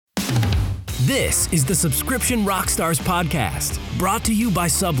This is the Subscription Rockstars podcast, brought to you by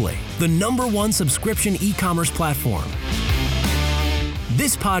Subbly, the #1 subscription e-commerce platform.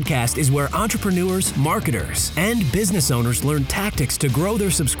 This podcast is where entrepreneurs, marketers, and business owners learn tactics to grow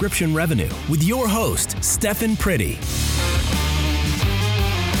their subscription revenue with your host, Stefan Pretty.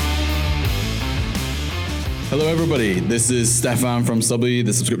 Hello everybody, this is Stefan from Subbly,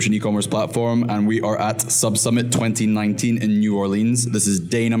 the subscription e-commerce platform, and we are at Sub Summit 2019 in New Orleans. This is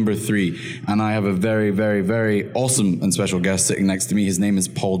day number 3, and I have a very, very, very awesome and special guest sitting next to me. His name is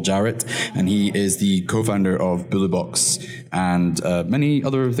Paul Jarrett, and he is the co-founder of BuluBox and many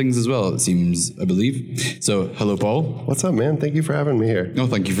other things as well, it seems, I believe. So, hello Paul. What's up, man? Thank you for having me here. No,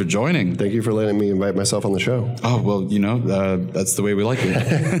 thank you for joining. Thank you for letting me invite myself on the show. Oh, well, you know, that's the way we like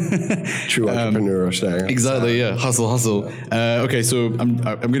it. True entrepreneur style. Exactly. Yeah, hustle. Okay, so I'm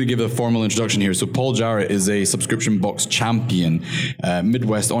going to give a formal introduction here. So Paul Jarrett is a subscription box champion,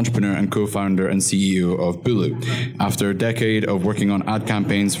 Midwest entrepreneur and co-founder and CEO of Bulu. After a decade of working on ad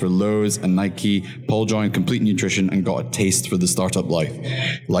campaigns for Lowe's and Nike, Paul joined Complete Nutrition and got a taste for the startup life.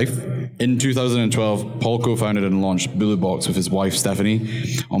 In 2012, Paul co-founded and launched BuluBox with his wife Stephanie.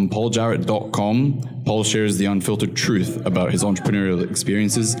 On pauljarrett.com, Paul shares the unfiltered truth about his entrepreneurial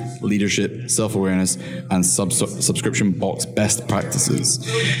experiences, leadership, self-awareness, and subscription box best practices.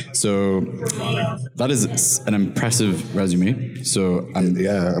 So that is an impressive resume. So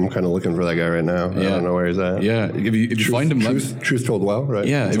I'm kind of looking for that guy right now. I don't know where he's at. Yeah, if you find him, truth told well, right?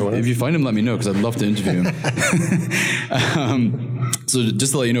 Yeah, if you find him, let me know, because I'd love to interview him. So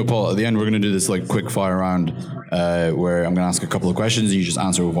just to let you know, Paul, at the end we're going to do this like quick fire round where I'm going to ask a couple of questions and you just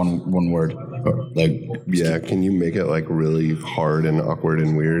answer with one word. Can you make it like really hard and awkward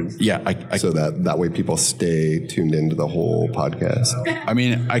and weird? Yeah, so that way people stay tuned into the whole podcast. I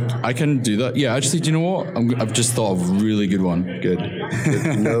mean, I can do that. Yeah, actually, do you know what? I've just thought of a really good one. Good.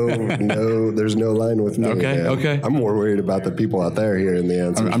 No, there's no line with me. Okay. I'm more worried about the people out there hearing the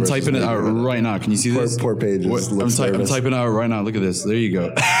answers. I'm typing it out right now. Can you see this? Poor pages. I'm typing it out right now. Look at this. There you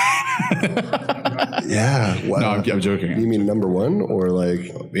go. Yeah. Wow. No, I'm joking. You mean number 1 or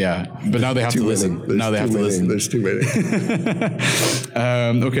like? Yeah, but now they have to listen. There's too many.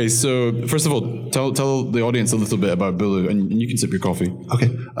 Okay, so first of all, tell the audience a little bit about Bulu, and you can sip your coffee.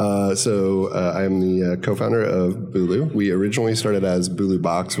 Okay. So I'm the co-founder of Bulu. We originally started as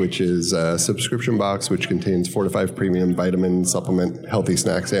BuluBox, which is a subscription box which contains 4 to 5 premium vitamin, supplement, healthy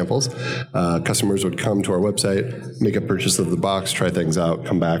snack samples. Customers would come to our website, make a purchase of the box, try things out,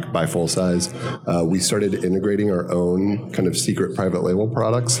 come back, buy full size. We started integrating our own kind of secret private label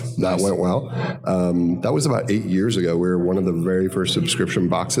products. That went well. That was about 8 years ago. We were one of the very first subscription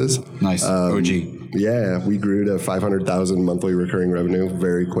boxes. Nice. OG. Yeah, we grew to 500,000 monthly recurring revenue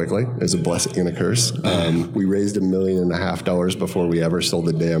very quickly. It's a blessing and a curse. We raised $1.5 million before we ever sold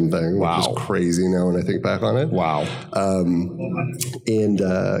the damn thing, which is crazy now when I think back on it. Wow.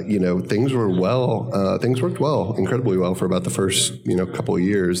 Things were things worked well, incredibly well for about the first, couple of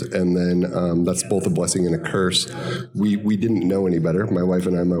years. And then that's both a blessing and a curse. We didn't know any better. My wife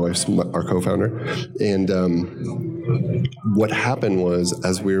and I, my wife's our co-founder. And what happened was,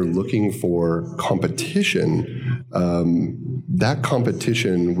 as we were looking for competition, that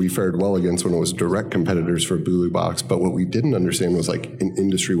competition we fared well against when it was direct competitors for BuluBox. But what we didn't understand was like an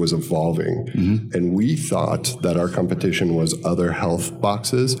industry was evolving. Mm-hmm. And we thought that our competition was other health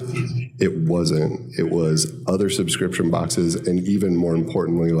boxes. It wasn't. It was other subscription boxes, and even more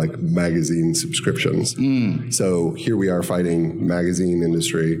importantly, like magazine subscriptions. So here we are fighting magazine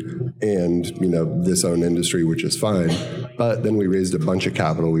industry and, this own industry, which is fine. But then we raised a bunch of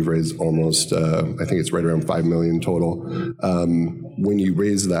capital. We've raised almost, I think it's right around 5 million total. When you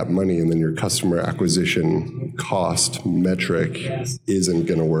raise that money and then your customer acquisition cost metric isn't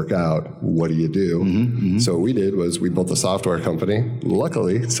going to work out, what do you do? Mm-hmm. So what we did was we built a software company.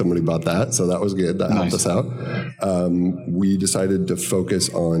 Luckily, somebody bought that, so that was good. That helped us out. We decided to focus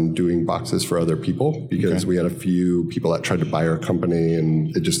on doing boxes for other people because we had a few people that tried to buy our company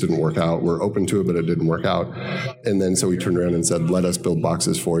and it just didn't work out. We're open to it, but it didn't work out. And then so we turned around and said, let us build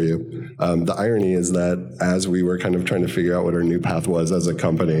boxes for you. The irony is that as we were kind of trying to figure out what our new path was as a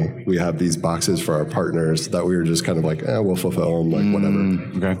company, we have these boxes for our partners that we were just kind of like, we'll fulfill them, like whatever.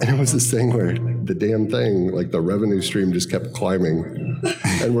 Okay. And it was this thing where the damn thing, like the revenue stream just kept climbing.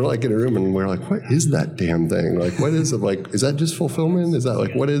 And we're like in a room and we're like, what is that damn thing? Like, what is it? Like, is that just fulfillment? Is that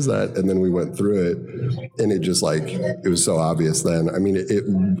like, what is that? And then we went through it and it just like, it was so obvious then. I mean,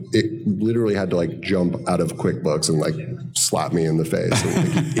 it literally had to like jump out of QuickBooks and like slap me in the face.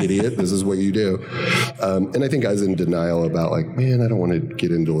 And like, you idiot, this is what you do. And I think I was in denial about like, man, I don't want to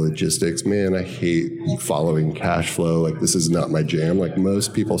get into logistics. Man, I hate following cash flow. Like, this is not my jam. Like,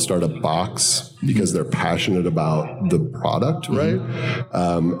 most people start a box because they're passionate about the product, right?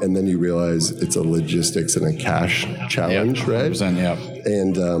 And then you realize it's a logistics and a cash challenge, right? Yeah.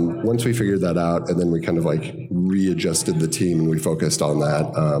 And once we figured that out, and then we kind of like readjusted the team and we focused on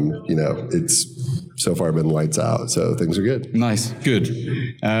that, you know, it's so far been lights out. So things are good. Nice. Good.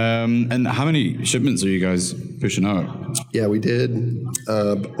 And how many shipments are you guys pushing out? Yeah, we did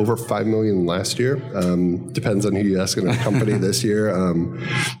over 5 million last year. Depends on who you ask in a company this year.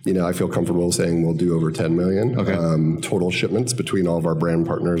 You know, I feel comfortable saying we'll do over 10 million total shipments between all of our brand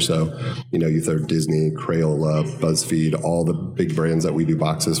partners. So, you know, you throw Disney, Crayola, BuzzFeed, all the big brands that we do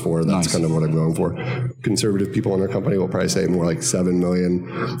boxes for. That's kind of what I'm going for. Conservative people in our company will probably say more like 7 million.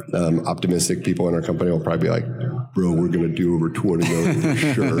 Optimistic people in our company will probably be like, bro, we're going to do over 20 million for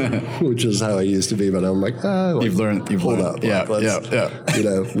sure, which is how I used to be. But I'm like, you've learned. Hold up. Yeah. You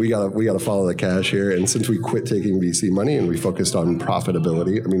know, we got to follow the cash here. And since we quit taking VC money and we focused on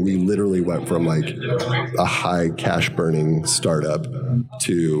profitability, I mean, we literally went from like a high cash burning startup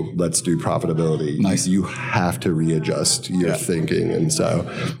to let's do profitability. Nice. You have to readjust your thinking. And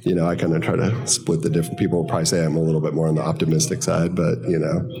so, you know, I kind of try to split the different. People will probably say I'm a little bit more on the optimistic side, but you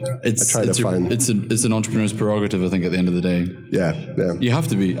know, I try to find. It's an entrepreneur's prerogative, I think, at the end of the day. Yeah. You have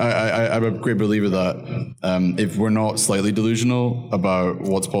to be. I'm a great believer that if we're not slightly delusional about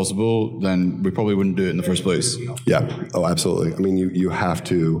what's possible, then we probably wouldn't do it in the first place. Yeah. Oh, absolutely. I mean, you have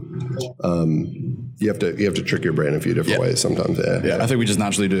to. You have to trick your brain a few different ways sometimes. Yeah. I think we just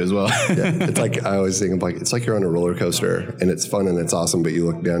naturally do it as well. It's like I always think of like it's like you're on a roller coaster and it's fun and it's awesome, but you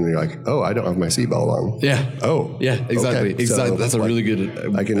look down and you're like, oh, I don't have my seatbelt on. Yeah. Oh. Yeah. Exactly. Okay. Exactly. So, that's a really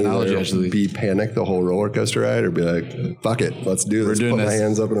good I can analogy. Either actually, be panicked the whole roller coaster ride or be like, fuck it, let's do this. Put my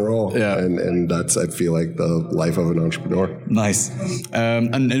hands up and roll. Yeah. And that's I feel like the life of an entrepreneur. Nice.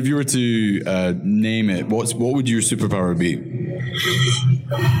 And if you were to name it, what would your superpower be?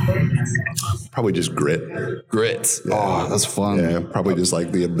 Probably just grit. Yeah. Oh, that's fun. Yeah, probably just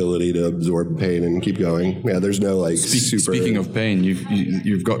like the ability to absorb pain and keep going. Yeah, there's no like Speaking of pain,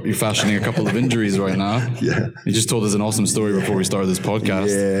 you're fashioning a couple of injuries right now. Yeah. You just told us an awesome story before we started this podcast.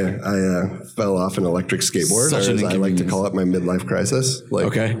 Yeah, I fell off an electric skateboard, or as I like to call it, my midlife crisis.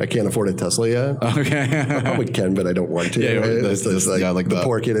 Like, I can't afford a Tesla yet. Okay. I probably can, but I don't want to. Yeah, right? It's like the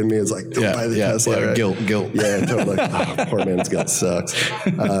poor kid in me is like, don't buy the Tesla. Yeah, right? Guilt. Yeah, totally. Poor man's guilt sucks.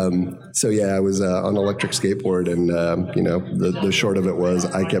 So yeah, I was on an electric skateboard, and you know, the short of it was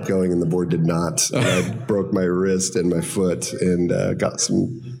I kept going, and the board did not. And I broke my wrist and my foot, and got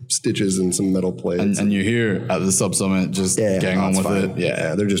some stitches and some metal plates. And you're here at the Sub Summit, just getting on with it.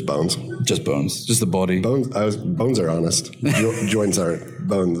 Yeah, they're just bones. Just bones. Just the body. Bones are honest. Joints aren't.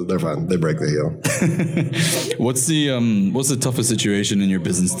 Bones, they're fine. They break the heel. What's the toughest situation in your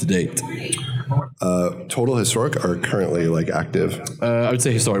business to date? Total historic or currently like active? I would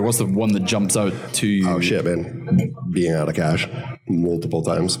say historic. What's the one that jumps out to you? Oh shit, man. Being out of cash multiple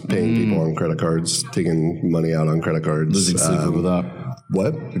times, paying people on credit cards, taking money out on credit cards. Losing sleep over that.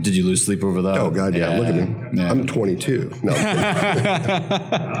 What? Did you lose sleep over that? Oh God, yeah. Look at me. Yeah. I'm 22. No,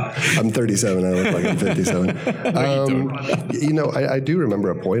 I'm 37. I look like I'm 57. You know, I do remember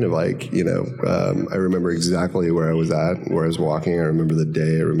a point of like, you know, I remember exactly where I was at, where I was walking. I remember the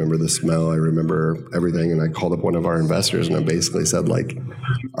day. I remember the smell. I remember everything. And I called up one of our investors and I basically said like,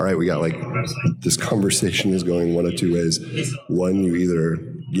 all right, we got like this conversation is going one of two ways. One, you either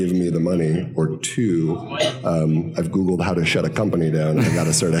give me the money, or two, I've Googled how to shut a company down. I got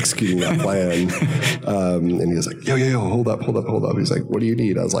to start executing that plan. And he was like, yo, hold up. He's like, what do you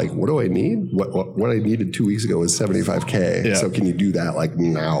need? I was like, what do I need? What I needed 2 weeks ago was $75K. Yeah. So can you do that like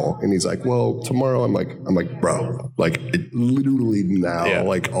now? And he's like, well, tomorrow. I'm like, bro, like literally now,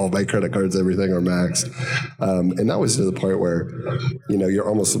 like all my credit cards, everything are maxed. And that was to the point where, you know, you're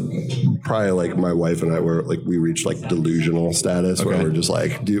almost probably like my wife and I were like, we reached like delusional status where we're just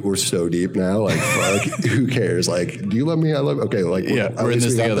like, dude, we're so deep now. Like, who cares? Like, do you love me? I love you. Okay, like, we're in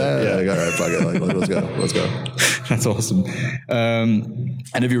this together. Yeah. Like, all right, fuck it. Like, let's go. That's awesome.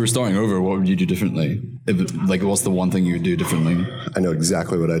 And if you were starting over, what would you do differently? What's the one thing you would do differently? I know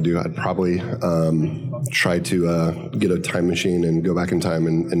exactly what I'd do. I'd probably try to get a time machine and go back in time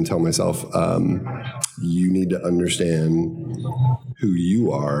and tell myself you need to understand who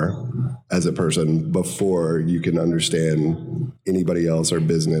you are as a person before you can understand anybody else or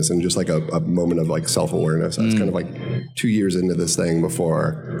business, and just like a moment of like self-awareness. I was kind of like 2 years into this thing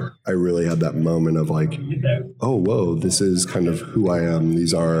before I really had that moment of like, oh, whoa, this is kind of who I am.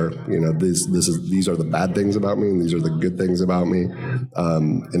 These are, you know, these are the bad things about me, and these are the good things about me.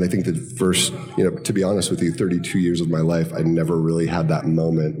 And I think that first, you know, to be honest with you, 32 years of my life, I never really had that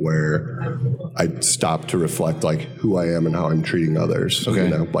moment where I stopped to reflect like who I am and how I'm treating others. Okay. You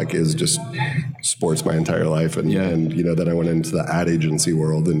know, like is just sports my entire life. And, and, you know, then I went into the ad agency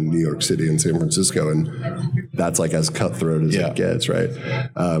world in New York City and San Francisco, and that's like as cutthroat as it gets, right?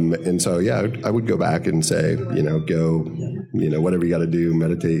 And so, I would go back and say, you know, go, you know, whatever you got to do,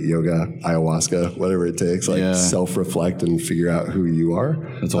 meditate, yoga, ayahuasca, whatever it takes, like self-reflect and figure out who you are.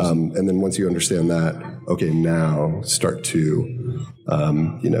 That's awesome. And then once you understand that, okay, now start to,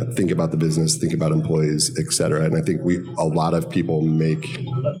 you know, think about the business, think about employees, et cetera. And I think a lot of people make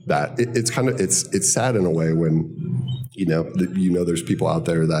that, it's kind of, it's sad in a way when, you know, there's people out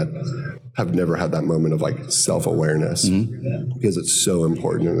there that have never had that moment of like self-awareness, because it's so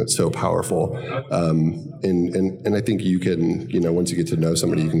important and it's so powerful. And I think you can, you know, once you get to know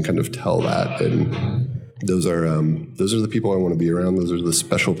somebody, you can kind of tell that. And those are the people I want to be around. Those are the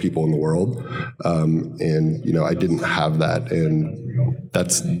special people in the world. And, you know, I didn't have that. And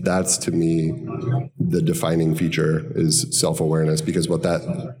that's to me, the defining feature is self-awareness, because what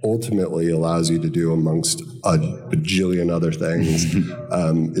that ultimately allows you to do, amongst a bajillion other things,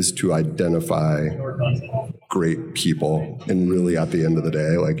 is to identify great people. And really at the end of the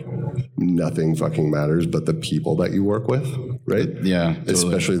day, like nothing fucking matters but the people that you work with, right? Yeah. Totally.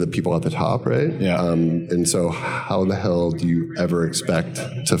 Especially the people at the top, right? Yeah. And so how the hell do you ever expect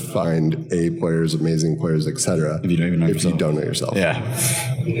to find A players, amazing players, et cetera, if you don't even know yourself? You don't know yourself. Yeah.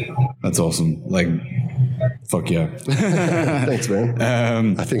 That's awesome. Like, fuck yeah. Thanks, man.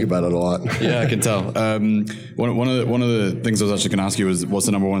 I think about it a lot. Yeah, I can tell. One of the things I was actually going to ask you was, what's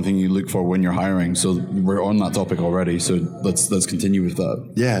the number one thing you look for when you're hiring? So we're on that topic already. So let's continue with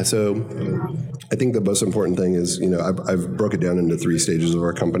that. Yeah. So I think the most important thing is, you know, I've broke it down into 3 stages of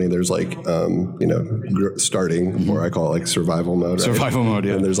our company. There's like, you know, starting, or I call it like survival mode. Right? Survival mode,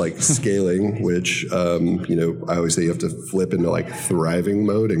 yeah. And there's like scaling, which, you know, I always say you have to flip into like thriving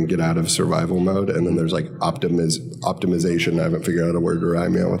mode and get out of survival mode. And then there's like optimization. I haven't figured out a word to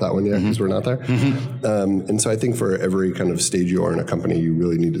rhyme with that one yet, because we're not there. And so I think for every kind of stage you are in a company, you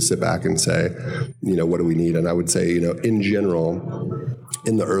really need to sit back and say, you know, what do we need? And I would say, you know, in general,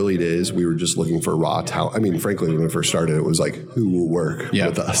 in the early days, we were just looking for raw talent. I mean, frankly, when we first started, it was like, who will work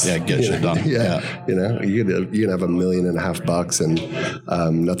with us? Yeah, get shit done. Yeah. You know, you can have $1.5 million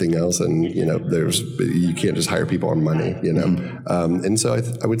and nothing else. And, you know, you can't just hire people on money, you know? And so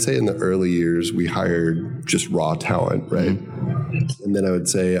I would say in the early years, we hired just raw talent, right? And then I would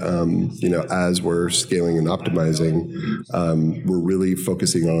say, you know, as we're scaling and optimizing, we're really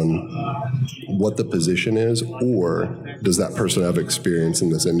focusing on what the position is, or does that person have experience in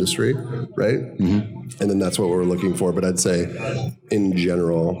this industry, right? And then that's what we're looking for. But I'd say, in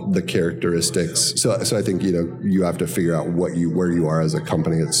general, the characteristics. So I think, you know, you have to figure out where you are as a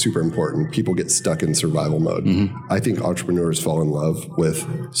company. It's super important. People get stuck in survival mode. I think entrepreneurs fall in love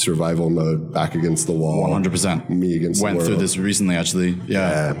with survival mode, back against the wall. 100%. Me against the world. Went through this recently, actually.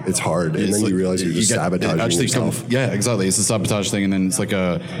 Yeah, it's hard. And then you realize you're just sabotaging yourself. Yeah, exactly. It's a sabotage thing. And then it's like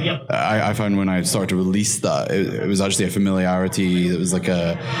I found when I started to release that, it was actually a familiarity. It was like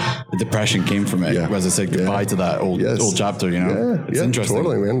a depression came from it. As I said goodbye to that old chapter, you know? It's interesting.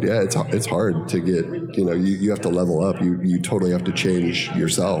 Totally, man. Yeah, it's hard to get, you know, you have to level up. You totally have to change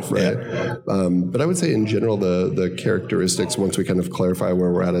yourself, right? Yeah. But I would say in general, the characteristics, once we kind of clarify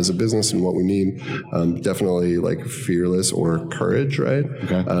where we're at as a business and what we need, definitely like fearless or courage, right?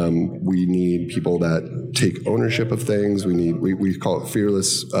 Okay. We need people that take ownership of things. We call it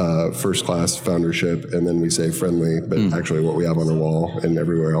fearless, first class foundership, and then we say friendly, but actually what we have on our wall and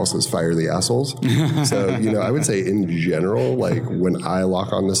everywhere else is fire the assholes. So, you know, I would say in general, like when I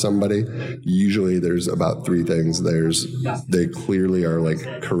lock onto somebody, usually there's about 3 things. They clearly are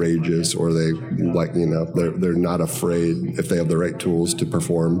like courageous, or they like, you know, they're not afraid if they have the right tools to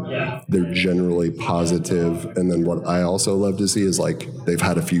perform. They're generally positive. And then what I also love to see is like they've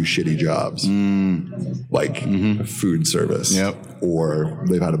had a few shitty jobs, like food service, or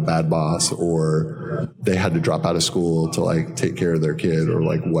they've had a bad boss, or they had to drop out of school to like take care of their kid, or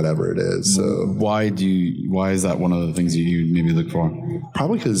like whatever it is. So why is that one of the things you maybe look for?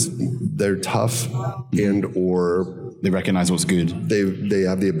 Probably because they're tough and or They recognize what's good. They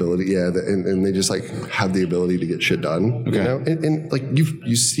have the ability, and they just like have the ability to get shit done. Okay. You know, and like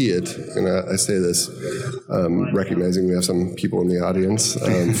you see it, and I say this, recognizing we have some people in the audience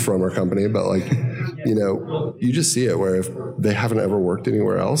from our company, but like, you know, you just see it where if they haven't ever worked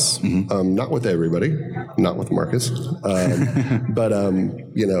anywhere else, not with everybody, not with Marcus, but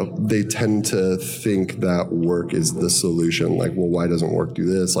you know, they tend to think that work is the solution. Like, well, why doesn't work do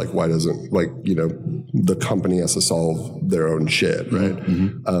this? Like, why doesn't, like, you know, the company has to solve their own shit, right?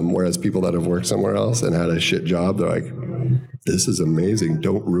 Whereas people that have worked somewhere else and had a shit job, they're like, this is amazing.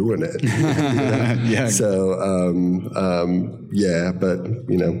 Don't ruin it. Yeah. So, but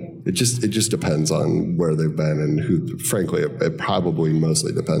you know, it just depends on where they've been and who. Frankly, it probably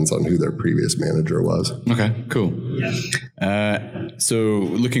mostly depends on who their previous manager was. Okay, cool. So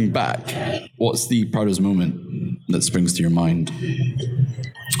looking back, what's the proudest moment that springs to your mind?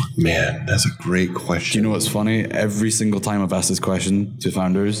 Man, that's a great question. Do you know what's funny? Every single time I've asked this question to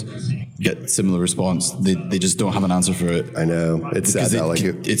founders, get similar response. They just don't have an answer for it. I know. It's sad.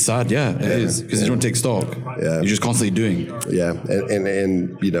 It's sad, yeah, it is. Because you don't take stock. Yeah. You're just constantly doing. Yeah.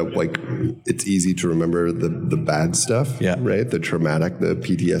 And you know, like, it's easy to remember the bad stuff, right? The traumatic, the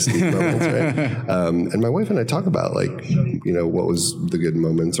PTSD moments, right? And my wife and I talk about, like, you know, what was the good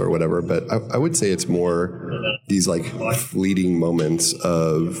moments or whatever. But I would say it's more these, like, fleeting moments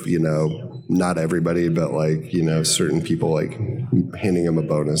of, you know, not everybody, but, like, you know, certain people, like, handing them a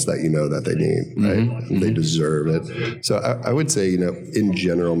bonus that you know that they need, right? They deserve it. So I would say, you know, in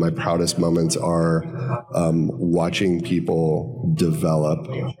general, my proudest moments are watching people develop,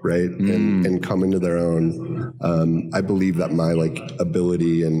 right? And come into their own. I believe that my, like,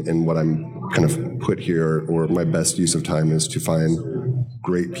 ability and what I'm kind of put here, or my best use of time, is to find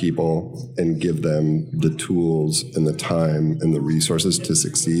great people and give them the tools and the time and the resources to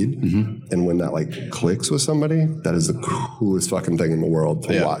succeed. And when that, like, clicks with somebody, that is the coolest fucking thing in the world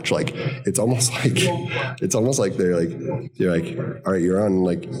to watch. Like, it's almost like you're like, all right, you're on,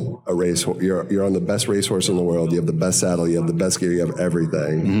 like, a race, you're on the best racehorse in the world. You have the best saddle, you have the best gear, you have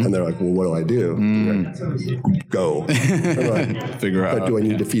everything. And they're like, well, what do I do? Like, go. Like, figure out. But do I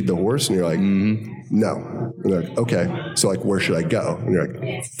need to feed the horse? And you're like, no. And they're like, okay. So, like, where should I go? And you're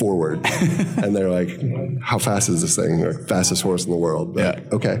like, forward. And they're like, how fast is this thing? They're like, fastest horse in the world. They're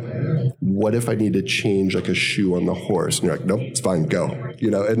like, okay. What if I need to change, like, a shoe on the horse? And you're like, nope, it's fine, go.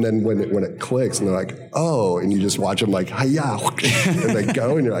 You know, and then when it clicks and they're like, oh, and you just watch them, like, hiya, and they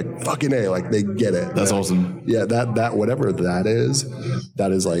go, and you're like, fucking A, like, they get it. That's awesome. Yeah, that whatever that is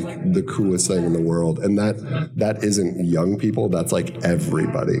like the coolest thing in the world. And that isn't young people, that's, like,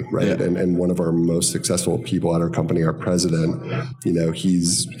 everybody, right? Yeah. And one of our most successful people at our company, our president, you know,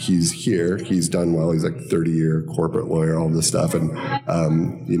 he's here, he's done well, he's like 30-year corporate lawyer, all this stuff, and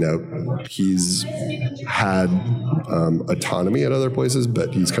you know, he's had autonomy at other places,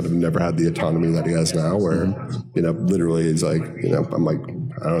 but he's kind of never had the autonomy that he has now, where, you know, literally he's like, you know, I'm like,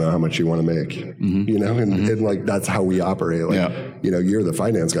 I don't know how much you want to make, you know, and like, that's how we operate. Like, you know, you're the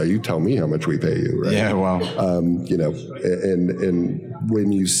finance guy, you tell me how much we pay you, right? Yeah, wow. You know, and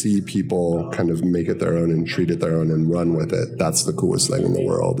when you see people kind of make it their own and treat it their own and run with it, that's the coolest thing in the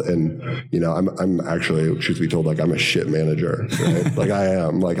world. And, you know, I'm actually, truth be told, like, I'm a shit manager, right? Like, I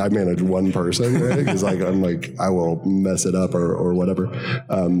am. Like, I manage one person, right? Because, like, I'm like, I will mess it up or whatever.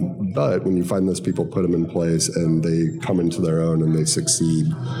 But when you find those people, put them in place, and they come into their own and they succeed,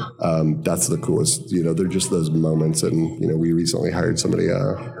 that's the coolest. You know, they're just those moments. And, you know, we recently hired somebody,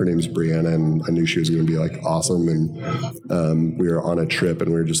 her name's Brianna, and I knew she was going to be, like, awesome. And we were on a trip,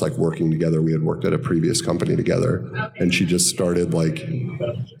 and we were just, like, working together. We had worked at a previous company together, and she just started, like,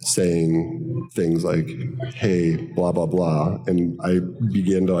 saying things like, hey, blah, blah, blah. And I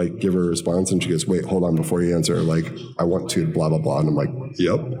began to, like, give her a response, and she goes, wait, hold on, before you answer, like, I want to blah, blah, blah. And I'm like,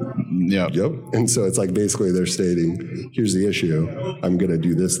 yep. And so it's like, basically they're stating, here's the issue. I'm going to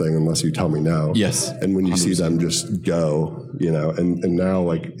do this thing unless you tell me no. Yes. And when you 100%. See them just go, you know, and now,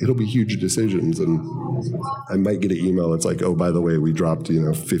 like, it'll be huge decisions, and I might get an email that's like, oh, by the way, we dropped, you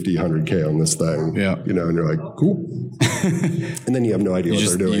know, 50, 100K on this thing. Yeah. You know, and you're like, cool. And then you have no idea what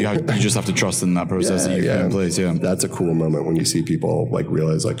they're doing. You just have to trust in that process that you put in place. Yeah. That's a cool moment when you see people, like,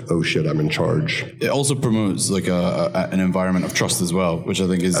 realize, like, oh shit, I'm in charge. It also promotes, like, an environment of trust as well, which I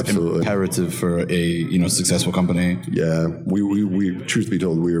think is imperative for a, you know, successful company. Yeah. We truth be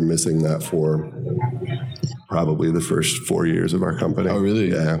told, we were missing that for probably the first 4 years of our company. Oh,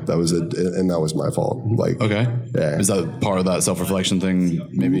 really? Yeah, that was it, and that was my fault. Like, okay, yeah. Is that part of that self-reflection thing,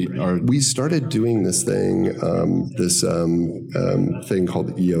 maybe? Or we started doing this thing, thing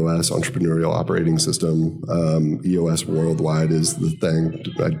called EOS, Entrepreneurial Operating System. EOS worldwide is the thing.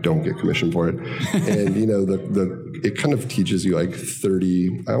 I don't get commission for it, and you know, the it kind of teaches you like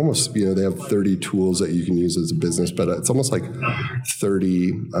 30, they have 30 tools that you can use as a business, but it's almost like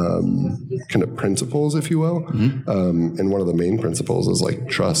 30 kind of principles, if you will. And one of the main principles is like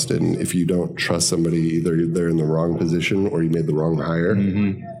trust. And if you don't trust somebody, either they're in the wrong position or you made the wrong hire,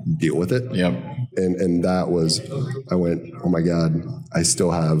 deal with it. Yep. And that was, I went, oh my God, I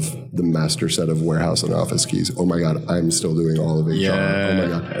still have the master set of warehouse and office keys. Oh my God, I'm still doing all of HR. Yeah. Oh my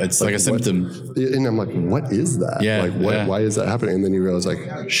God. It's like a symptom. And I'm like, what is that? Yeah. Like, why is that happening? And then you realize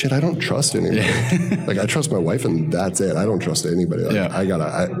like, shit, I don't trust anybody. Like I trust my wife and that's it. I don't trust anybody. Like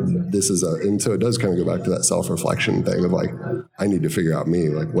and so it does kind of go back to that self-reflection thing of like, I need to figure out me,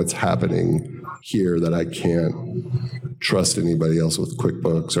 like what's happening here that I can't trust anybody else with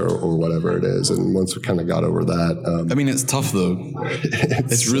QuickBooks or whatever it is. And once we kind of got over that, I mean, it's tough though.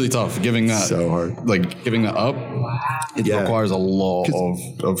 It's really tough giving that. So hard. Like giving that up. It requires a lot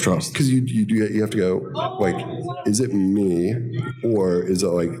of trust. Because you have to go like, is it me or is it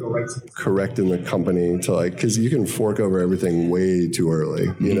like correct in the company to like, because you can fork over everything way too early.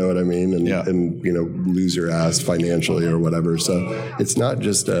 You know what I mean? And lose your ass financially or whatever. So it's not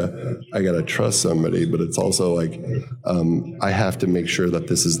just I got to trust somebody, but it's also like I have to make sure that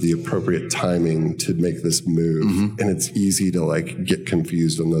this is the appropriate timing to make this move. And it's easy to like get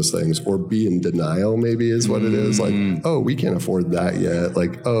confused on those things or be in denial maybe is what it is. Like, oh, we can't afford that yet.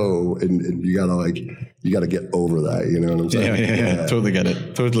 Like, oh, and you gotta get over that. You know what I'm saying? Yeah. Totally get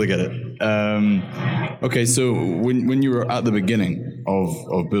it. Okay, so when you were at the beginning of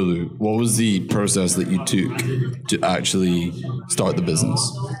Bulu, what was the process that you took to actually start the business?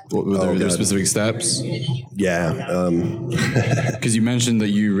 Were there specific steps? Yeah. Because you mentioned that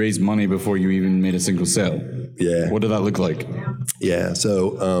you raised money before you even made a single sale. Yeah. What did that look like? Yeah.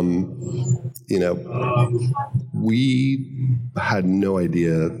 So, we had no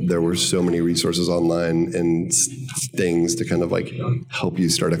idea there were so many resources online and things to kind of like help you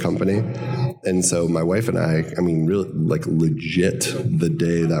start a company. And so my wife and I mean, really like legit the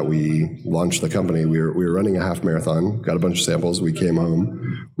day that we launched the company, we were running a half marathon, got a bunch of samples. We came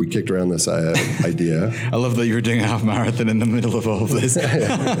home, we kicked around this idea. I love that you were doing a half marathon in the middle of all of this.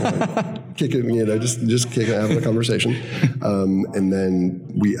 Kicking, just kicking, having a conversation. And then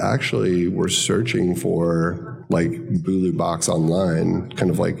we actually were searching for like Bulu Box online, kind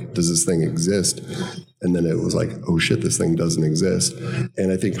of like, does this thing exist? And then it was like, oh shit, this thing doesn't exist.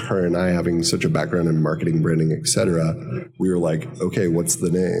 And I think her and I, having such a background in marketing, branding, et cetera, we were like, okay, what's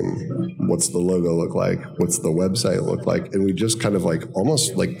the name? What's the logo look like? What's the website look like? And we just kind of like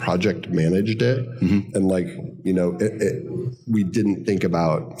almost like project managed it. And like, we didn't think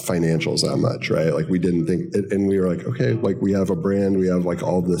about financials that much, right? Like we didn't think, and we were like, okay, like we have a brand, we have like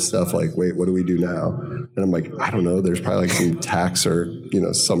all this stuff. Like, wait, what do we do now? And I'm like, I don't know. There's probably like some tax or,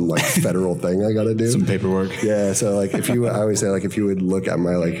 some like federal thing I got to do. Some paperwork. Yeah. So like I always say like, if you would look at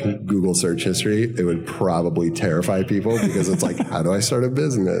my like Google search history, it would probably terrify people because it's like, how do I start a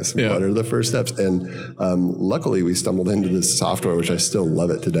business? Yeah. What are the first steps? And luckily we stumbled into this software, which I still love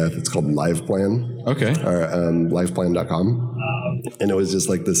it to death. It's called LivePlan. Okay. Or liveplan.com. And it was just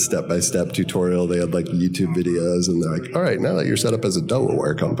like this step-by-step tutorial. They had like YouTube videos and they're like, all right, now that you're set up as a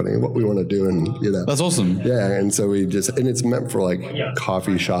Delaware company, what we want to do. And that's awesome. Yeah. And so and it's meant for like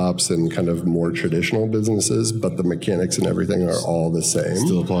coffee shops and kind of more traditional businesses, but the mechanics and everything are all the same.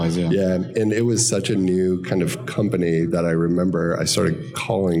 Still applies. Yeah. Yeah. And it was such a new kind of company that I remember I started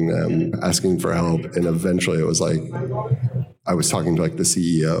calling them, asking for help. And eventually it was like, I was talking to like the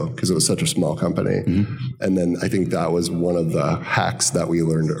CEO because it was such a small company. And then I think that was one of the hacks that we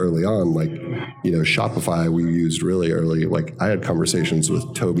learned early on. Like, Shopify we used really early. Like I had conversations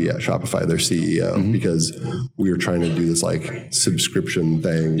with Toby at Shopify, their CEO, because we were trying to do this like subscription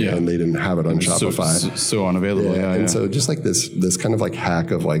thing and they didn't have it on Shopify. So unavailable. Yeah. So just like this kind of like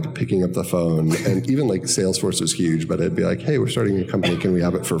hack of like picking up the phone and even like Salesforce was huge, but it'd be like, hey, we're starting a company. Can we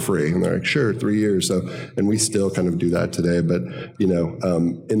have it for free? And they're like, sure, 3 years. So, and we still kind of do that today. But,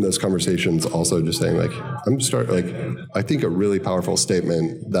 in those conversations also just saying like, I think a really powerful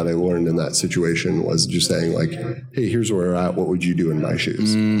statement that I learned in that situation was just saying like, hey, here's where we're at. What would you do in my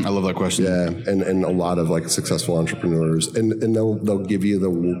shoes? I love that question. Yeah. And a lot of like successful entrepreneurs and they'll give you the,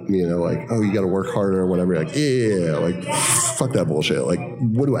 like, oh, you got to work harder or whatever. Like, yeah, like fuck that bullshit. Like,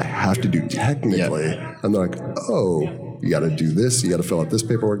 what do I have to do technically? And they're like, oh, you got to do this. You got to fill out this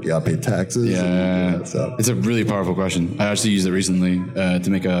paperwork. You got to pay taxes. Yeah. So it's a really powerful question. I actually used it recently to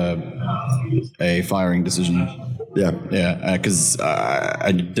make a a firing decision. Yeah. Yeah, because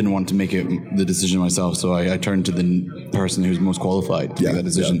I didn't want to make the decision myself, so I turned to the person who's most qualified to make that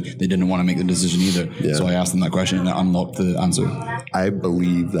decision. Yeah. They didn't want to make the decision either, so I asked them that question and that unlocked the answer. I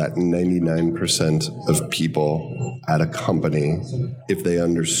believe that 99% of people at a company, if they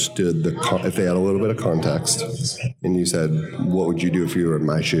understood if they had a little bit of context, and you said, "What would you do if you were in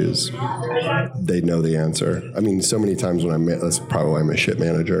my shoes?" They'd know the answer. I mean, so many times when that's probably why I'm a shit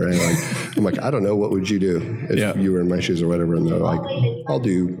manager. Right? I'm like, I don't know, what would you do if you were in my shoes or whatever? And they're like,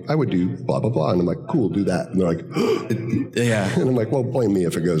 I would do blah, blah, blah. And I'm like, cool, do that. And they're like, yeah. And I'm like, well, blame me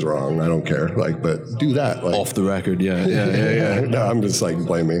if it goes wrong. I don't care. Like, but do that. Like, off the record. Yeah. No, I'm just like,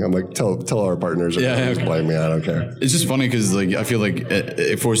 blame me. I'm like, tell our partners, just blame me. I don't care. It's just funny because like I feel like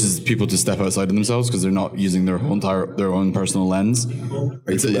it forces people to step outside of themselves because they're not using their own personal lens.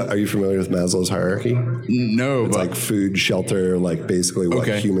 Are you familiar with Maslow's hierarchy? No, it's like food, shelter, like basically what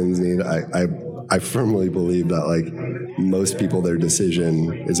humans need. I firmly believe that like most people, their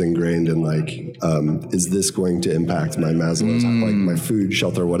decision is ingrained in like, is this going to impact my Maslow's, like my food,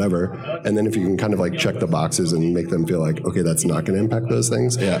 shelter, whatever? And then if you can kind of like check the boxes and make them feel like, okay, that's not going to impact those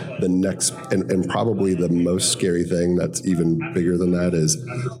things. Yeah. The next, and probably the most scary thing that's even bigger than that is,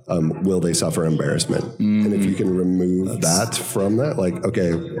 will they suffer embarrassment? And if you can remove that from that, like,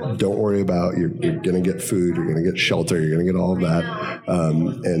 okay, don't worry about, you're going to get food, you're going to get shelter, you're going to get all of that.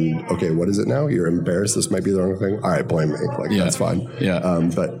 And okay, what is it now? You're embarrassed. This might be the wrong thing. All right, blame me. Like that's fine. Yeah.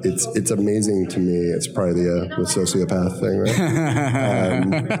 But it's amazing to me. It's probably the sociopath thing,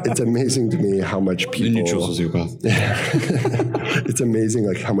 right? It's amazing to me how much people. The neutral sociopath. It's amazing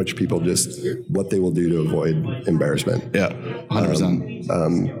like how much people just what they will do to avoid embarrassment. Yeah,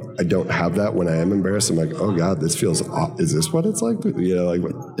 100%. I don't have that when I am embarrassed. I'm like, oh God, this feels. Is this what it's like? You know, like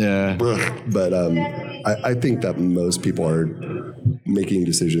yeah. But I think that most people are making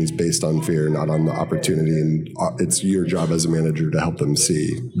decisions based on fear, not on the opportunity, and it's your job as a manager to help them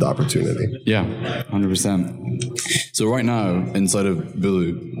see the opportunity. Yeah, 100%. So right now inside of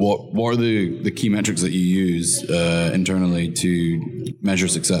Bulu, what are the key metrics that you use internally to measure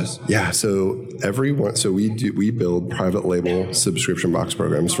success? Yeah, so we build private label subscription box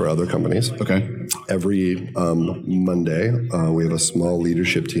programs for other companies. Okay. Every Monday, we have a small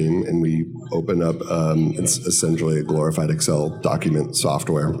leadership team, and we open up. It's essentially a glorified Excel document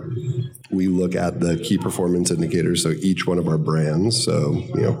software. We look at the key performance indicators, so each one of our brands, so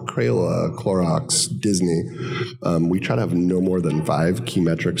Crayola, Clorox, Disney, we try to have no more than 5 key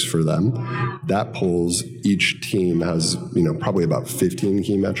metrics for them. That pulls, each team has probably about 15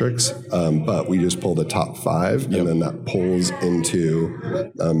 key metrics, but we just pull the top 5, and then that pulls into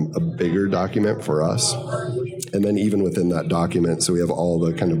a bigger document for us. And then even within that document, so we have all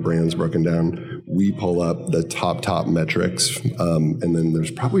the kind of brands broken down, we pull up the top metrics, and then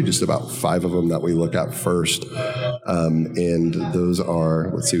there's probably just about 5 of them that we look at first. And those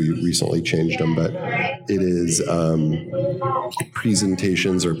are, let's see, we recently changed them, but it is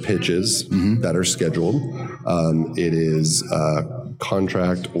presentations or pitches that are scheduled. It is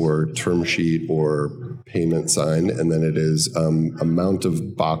contract or term sheet or payment signed, and then it is amount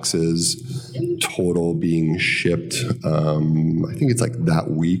of boxes total being shipped. I think it's like that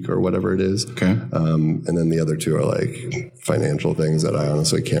week or whatever it is. Okay. And then the other 2 are like financial things that I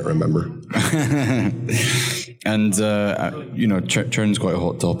honestly can't remember. And churn's quite a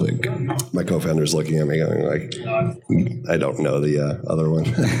hot topic. My co-founder's looking at me going like, I don't know the other one.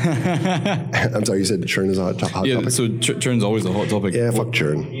 I'm sorry, you said churn is a hot topic? Yeah, so churn's always a hot topic. Yeah, fuck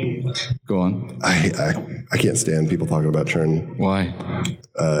churn. Go on. I can't stand people talking about churn. Why?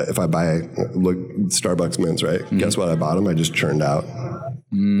 If I buy, Starbucks mints, right? Mm-hmm. Guess what? I bought them. I just churned out.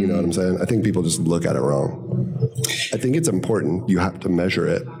 You know what I'm saying? I think people just look at it wrong. I think it's important. You have to measure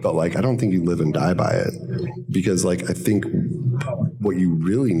it, but like, I don't think you live and die by it, because like, I think what you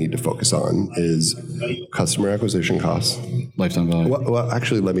really need to focus on is customer acquisition costs, lifetime value. Well,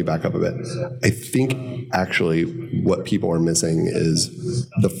 actually, let me back up a bit. I think actually what people are missing is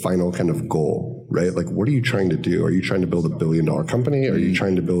the final kind of goal, right? Like, what are you trying to do? Are you trying to build $1 billion company? Are you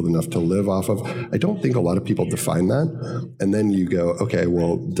trying to build enough to live off of? I don't think a lot of people define that. And then you go, okay,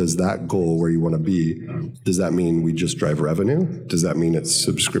 well, does that goal where you want to be, does that mean we just drive revenue? Does that mean it's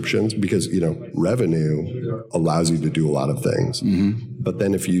subscriptions? Because, revenue allows you to do a lot of things. Mm-hmm. But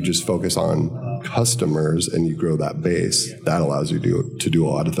then if you just focus on customers and you grow that base, that allows you to do a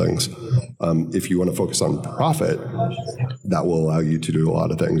lot of things. If you want to focus on profit, that will allow you to do a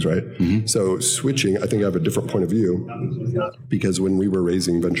lot of things, right? Mm-hmm. So switching, I think I have a different point of view, because when we were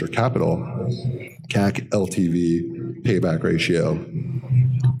raising venture capital, CAC, LTV, payback ratio,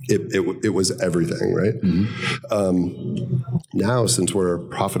 it was everything, right? Mm-hmm. now, since we're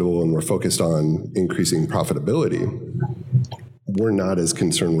profitable and we're focused on increasing profitability, we're not as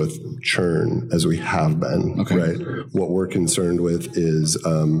concerned with churn as we have been, right? What we're concerned with is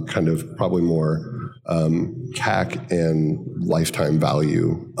kind of probably more CAC and lifetime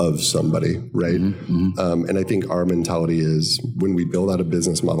value of somebody, right? And I think our mentality is when we build out a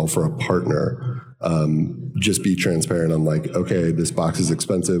business model for a partner, just be transparent on like, okay, this box is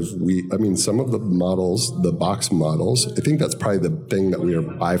expensive. Some of the models, the box models, I think that's probably the thing that we are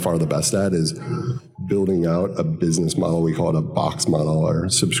by far the best at is building out a business model. We call it a box model or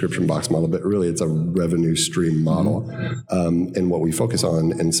subscription box model, but really it's a revenue stream model. And what we focus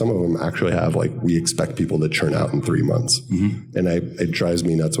on, and some of them actually have like, we expect people to churn out in 3 months. And it drives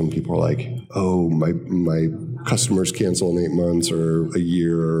me nuts when people are like, oh, my customers cancel in 8 months or a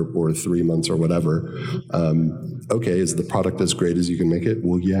year or 3 months or whatever. Okay, is the product as great as you can make it?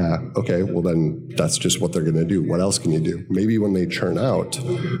 Well, yeah. Okay, well then that's just what they're going to do. What else can you do? Maybe when they churn out,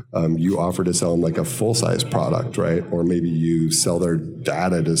 you offer to sell them like a full-size product, right? Or maybe you sell their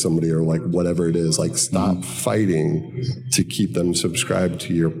data to somebody or like whatever it is. Like stop fighting to keep them subscribed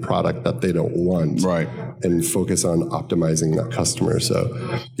to your product that they don't want. Right. And focus on optimizing that customer.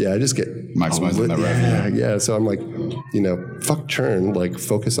 So yeah, I just get maximizing that revenue. Yeah. So I'm like, fuck churn, like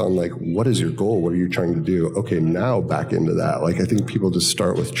focus on like, what is your goal? What are you trying to do? Okay, now back into that. Like I think people just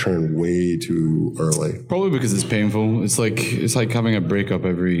start with churn way too early. Probably because it's painful. It's like having a breakup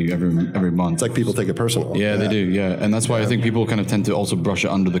every month. It's like people take it personal. Yeah, they do. Yeah. And that's why I think people kind of tend to also brush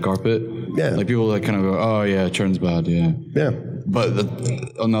it under the carpet. Yeah. Like people like kind of go, oh yeah, churn's bad. Yeah. Yeah. But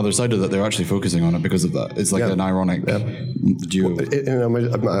on the other side of that, they're actually focusing on it because of that. It's like an ironic duo.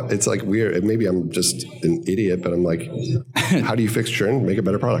 It's like weird. Maybe I'm just an idiot, but I'm like, how do you fix churn? Make a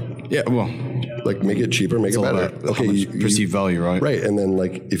better product. Yeah, well, like make it cheaper, make it better. Okay, perceived value, right? Right, and then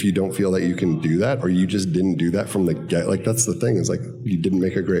like if you don't feel that you can do that, or you just didn't do that from the get, like that's the thing is like you didn't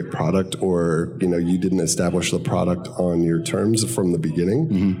make a great product, or you didn't establish the product on your terms from the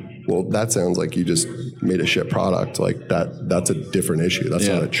beginning. Well, that sounds like you just made a shit product. Like that's a different issue. That's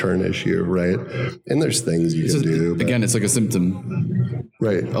not a churn issue, right? And there's things you can do. Again, it's like a symptom.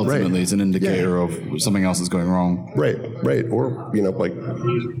 Right. Ultimately, it's an indicator of something else is going wrong. Right. Or, like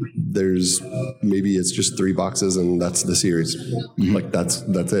there's maybe it's just 3 boxes and that's the series. Like that's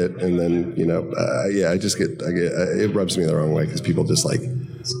it. And then, I just get it rubs me the wrong way because people just like,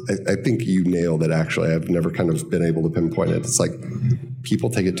 I think you nailed it actually. I've never kind of been able to pinpoint it. It's like people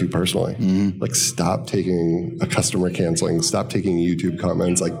take it too personally. Like stop taking a customer canceling, stop taking YouTube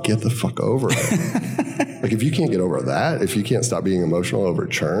comments, like get the fuck over it. Like if you can't get over that, if you can't stop being emotional over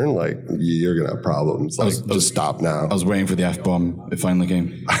churn, like you're going to have problems. Like just stop now. I was waiting for the F-bomb. It finally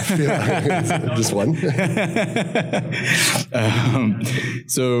came. I feel like just one.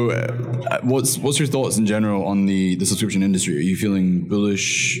 What's your thoughts in general on the subscription industry? Are you feeling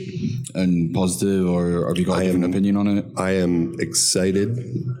bullish and positive, or have you got a different opinion on it? I am excited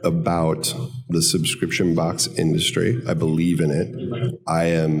about the subscription box industry. I believe in it. I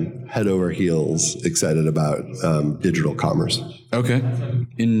am head over heels excited about digital commerce. Okay.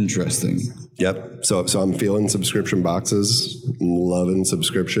 Interesting. Yep. So I'm feeling subscription boxes, loving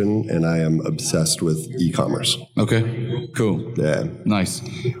subscription, and I am obsessed with e-commerce. Okay. Cool. Yeah. Nice.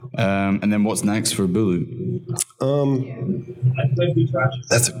 And then what's next for Bulu?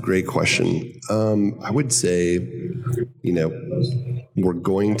 That's a great question. I would say, we're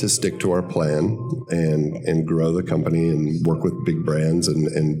going to stick to our plan and grow the company and work with big brands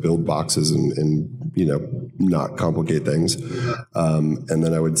and build boxes and not complicate things. And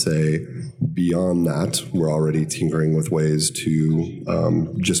then I would say beyond that, we're already tinkering with ways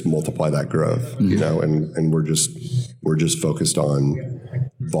to just multiply that growth, and we're just focused on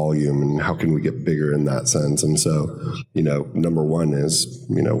volume and how can we get bigger in that sense. And so, number one is,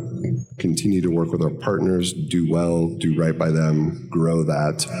 continue to work with our partners, do well, do right by them, grow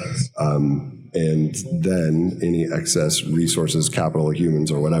that. And then any excess resources, capital,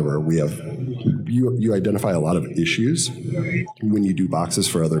 humans, or whatever, we have, you identify a lot of issues when you do boxes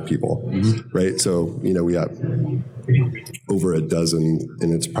for other people, right? So, we got over a dozen,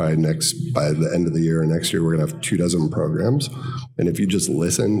 and it's probably by the end of the year or next year, we're going to have 24 programs. And if you just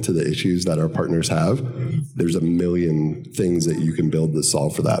listen to the issues that our partners have, there's a million things that you can build to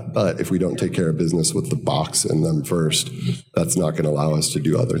solve for that. But if we don't take care of business with the box and them first, that's not going to allow us to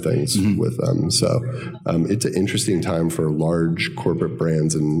do other things with them. So it's an interesting time for large corporate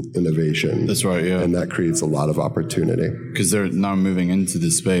brands and innovation. That's right, yeah. And that creates a lot of opportunity. Because they're now moving into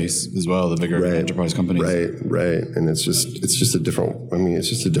this space as well, the bigger enterprise companies. Right. And it's just a different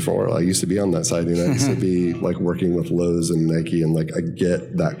world. I used to be on that side, I used to be like working with Lowe's and Nike and and like I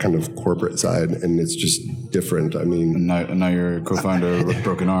get that kind of corporate side, and it's just different. I mean, And now you're a co-founder with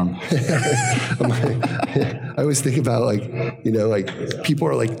Broken Arm. I always think about like, you know, like people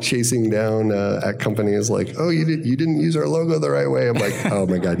are like chasing down at companies like, oh, you didn't use our logo the right way. I'm like, oh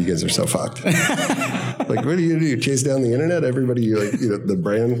my God, you guys are so fucked. Like, what do? You chase down the internet? Everybody, like, you know, the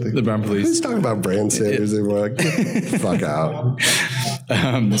brand police. Let's talk about brand standards. And we're like, get the fuck out.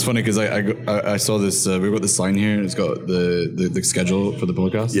 It's funny because I saw this. We've got this sign here. It's got the schedule for the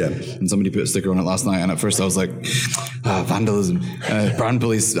podcast. Yeah. And somebody put a sticker on it last night. And at first I was like, vandalism. Brand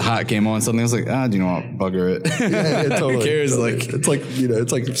police hat came on. Suddenly I was like, do you know what? Bugger it. Yeah, totally. Who cares? Totally. Like, it's like, you know,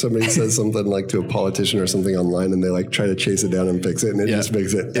 it's like if somebody says something like to a politician or something online, and they like try to chase it down and fix it, and it just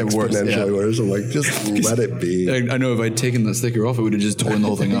makes it exponentially worse. I'm like, just let it be. I know if I'd taken that sticker off, it would have just torn the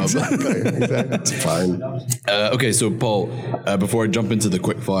whole thing up. Exactly. It's fine. Okay, so Paul, before I jump into the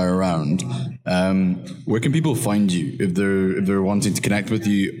quickfire round, where can people find you if they're wanting to connect with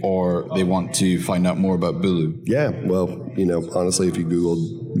you or they want to find out more about Bulu? Yeah, well, you know, honestly, if you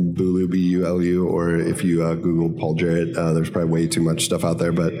Googled Bulu, B-U-L-U, or if you Googled Paul Jarrett, there's probably way too much stuff out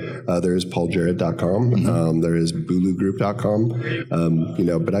there, but there is pauljarrett.com. Mm-hmm. There is bulugroup.com. You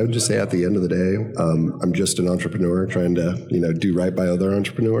know, but I would just say at the end of the day, I'm just an entrepreneur trying to, you know, do right by other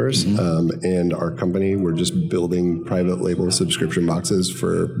entrepreneurs. Mm-hmm. And our company, we're just building private label subscription boxes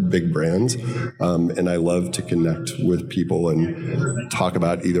for big brands. And I love to connect with people and talk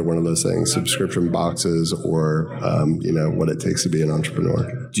about either one of those things, subscription boxes or, you know, what it takes to be an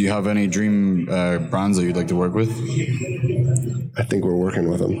entrepreneur. Do you have any dream brands that you'd like to work with? I think we're working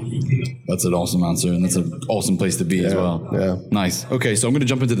with them. That's an awesome answer, and that's an awesome place to be as well. Yeah. Nice. Okay, so I'm going to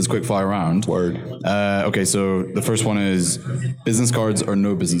jump into this quick fire round. Word. Okay, so the first one is business cards or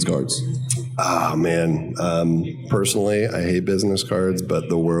no business cards? Oh, man. Personally, I hate business cards, but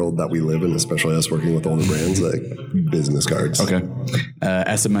the world that we live in, especially us working with older brands, like business cards. Okay.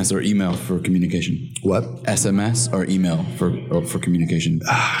 SMS or email for communication? What? SMS or email for communication?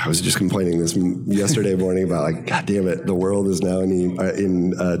 I was just complaining this yesterday morning about like, God damn it, the world is now in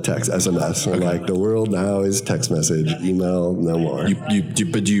text, SMS. I'm like, the world now is text message, email, no more.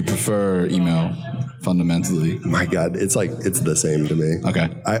 But do you prefer email fundamentally? My God, it's like, it's the same to me. Okay.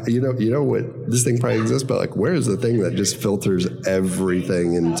 You know what, this thing probably exists, but like, where is the thing that just filters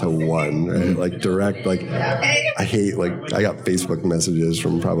everything into one, right? Mm-hmm. Like direct, like I hate, like I got Facebook messages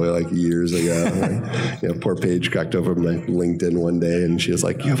from probably like years ago. Like, you know, poor Paige cracked open my LinkedIn one day and she was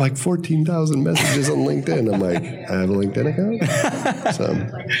like, you have like 14,000 messages on LinkedIn. I'm like, I have a LinkedIn account? So.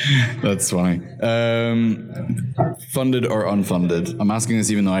 That's funny. Funded or unfunded? I'm asking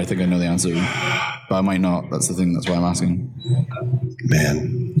this even though I think I know the answer, but I might not. That's the thing. That's why I'm asking.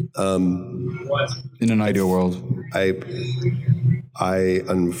 Man. In an ideal world. I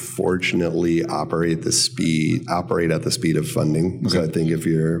unfortunately operate at the speed of funding. Okay. So I think if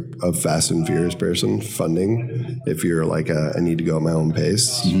you're a fast and furious person, funding. If you're like I need to go at my own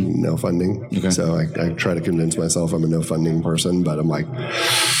pace, no funding. Okay. So I try to convince myself I'm a no funding person, but I'm like,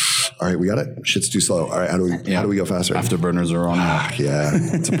 all right, we got it. Shit's too slow. All right, how do we go faster? Afterburners are on. Yeah,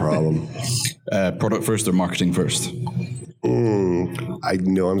 it's a problem. Product first or marketing first? I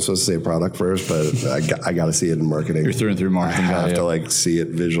know I'm supposed to say product first, but I got to see it in marketing. You're through and through marketing. I have to like see it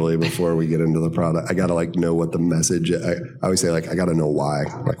visually before we get into the product. I got to like know what the message. I always say like I got to know why.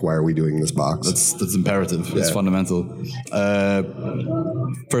 Like why are we doing this box? That's imperative. Yeah. It's fundamental.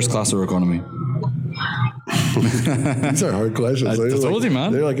 First class or economy? These are hard questions. I told you,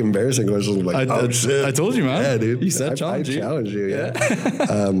 man. They're like embarrassing questions. Like, shit. I told you, man. Yeah, dude. You said challenge you. I challenge you. Yeah.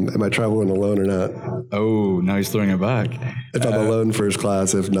 Am I traveling alone or not? Oh, now he's throwing it back. If I'm alone, first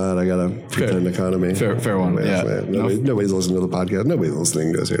class. If not, I gotta pretend economy. Fair one. Yeah. Nobody's listening to the podcast. Nobody's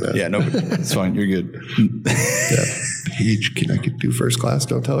listening to us here now. Yeah, no, it's fine. You're good. Yeah. Paige, can I do first class?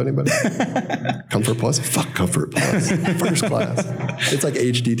 Don't tell anybody. Comfort Plus? Fuck Comfort Plus. First class. It's like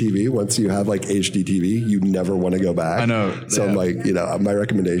HDTV. Once you have like HDTV, you never want to go back. I know. So I'm like, my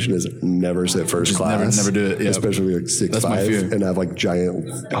recommendation is never sit first class. Never do it. Yeah. Especially like 6'5" and have like giant.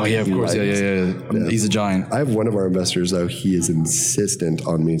 Oh yeah, of course. Yeah. He's a giant. I have one of our investors though. He is insistent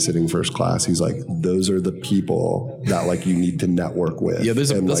on me sitting first class. He's like, those are the people that like you need to network with. Yeah,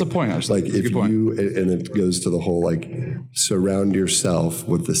 that's a point actually. Like if you, and it goes to the whole like surround yourself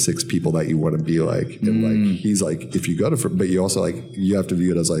with the 6 people that you want to be like. And like he's like, if you go to, but you also like you have to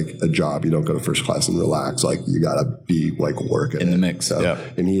view it as like a job. You don't go to first class and relax. Like you gotta be like working in the mix. So, yeah.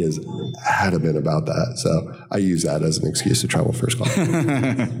 And he is adamant about that. So I use that as an excuse to travel first class.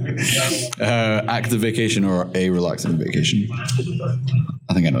 Active vacation or a relaxing vacation?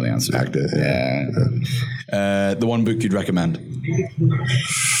 I think I know the answer. Active. Yeah. The one book you'd recommend?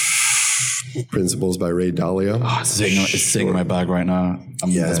 Principles by Ray Dalio. Oh, it's sitting in my bag right now.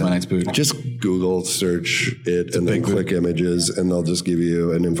 That's my next book. Just Google search it and then click images, and they'll just give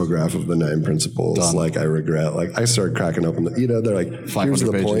you an infographic of the 9 principles. Done. Like I regret. Like I started cracking open. They're like, here's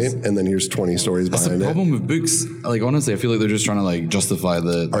the pages. point, and then here's 20 stories That's behind the it. problem with books. Like honestly, I feel like they're just trying to like justify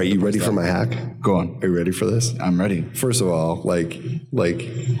the. Are you ready for my hack? Go on. Are you ready for this? I'm ready. First of all,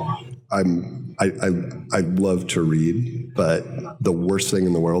 I love to read, but the worst thing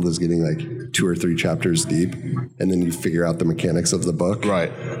in the world is getting like 2 or 3 chapters deep, and then you figure out the mechanics of the book,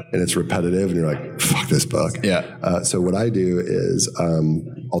 Right? And it's repetitive, and you're like, "Fuck this book." Yeah. So what I do is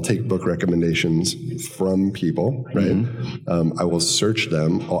I'll take book recommendations from people, right? Mm-hmm. I will search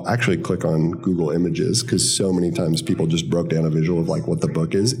them. I'll actually click on Google Images because so many times people just broke down a visual of like what the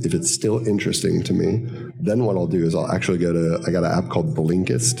book is. If it's still interesting to me, then what I'll do is I'll actually I got an app called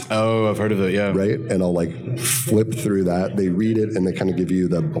Blinkist. Oh, I've heard of it. Yeah. Right. And I'll like flip through that. They read it and they kind of give you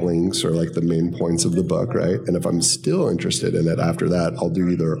the blinks or like the main points of the book. Right. And if I'm still interested in it after that, I'll do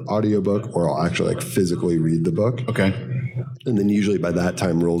either audiobook or I'll actually like physically read the book. Okay. And then usually by that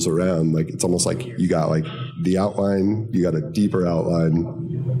time rolls around, like it's almost like you got like the outline, you got a deeper outline,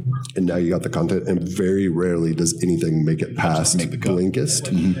 and now you got the content. And very rarely does anything make it past Blinkist.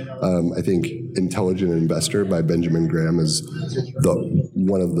 Mm-hmm. I think Intelligent Investor by Benjamin Graham is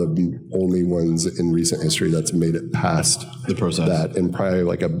one of the only ones in recent history that's made it past the process. That, and probably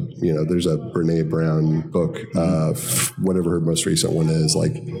like there's a Brene Brown book, whatever her most recent one is.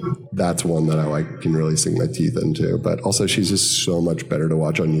 Like that's one that I like can really sink my teeth into. But also she's just so much better to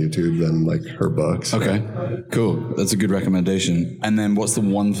watch on YouTube than like her books. Okay, cool. That's a good recommendation. And then what's the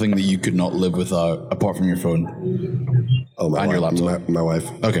one thing that you could not live without apart from your phone? Oh, my and wife, your laptop. My wife.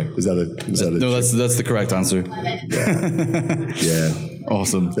 Okay. Is that a No, that's the correct answer. Yeah.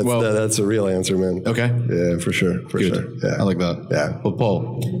 Awesome. That's a real answer, man. Okay. Yeah, for sure. Good. Sure. Yeah. I like that. Yeah. Well,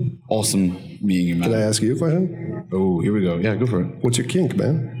 Paul, awesome meeting you, man. Can I ask you a question? Oh, here we go. Yeah, go for it. What's your kink,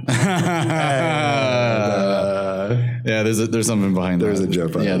 man? Yeah, there's something behind that. There's a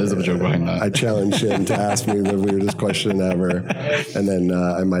joke behind that. Yeah, there's a joke behind that. I challenged him to ask me the weirdest question ever, and then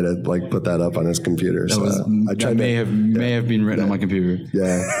I might have like put that up on his computer. That may have been written on my computer.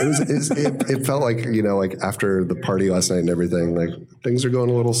 Yeah, it felt like like after the party last night and everything, like things are going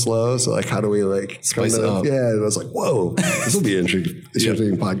a little slow. So like, how do we like spice it up? Yeah, and I was like, whoa, this will be an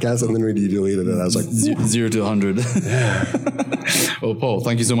interesting podcast. And then we deleted it. I was like, 0 to 100. Well, Paul,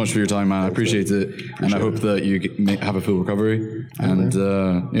 thank you so much for your time, man. I appreciate it. And I hope that you have a full recovery. And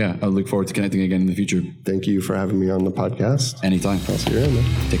I look forward to connecting again in the future. Thank you for having me on the podcast. Anytime. I'll see you around,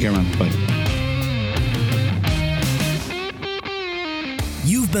 man. Take care, man. Bye.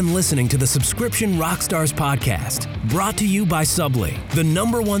 You've been listening to the Subscription Rockstars podcast, brought to you by Subly, the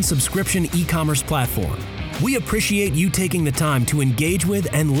 #1 subscription e-commerce platform. We appreciate you taking the time to engage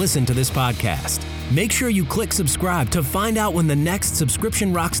with and listen to this podcast. Make sure you click subscribe to find out when the next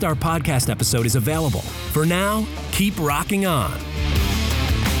Subscription Rockstar podcast episode is available. For now, keep rocking on.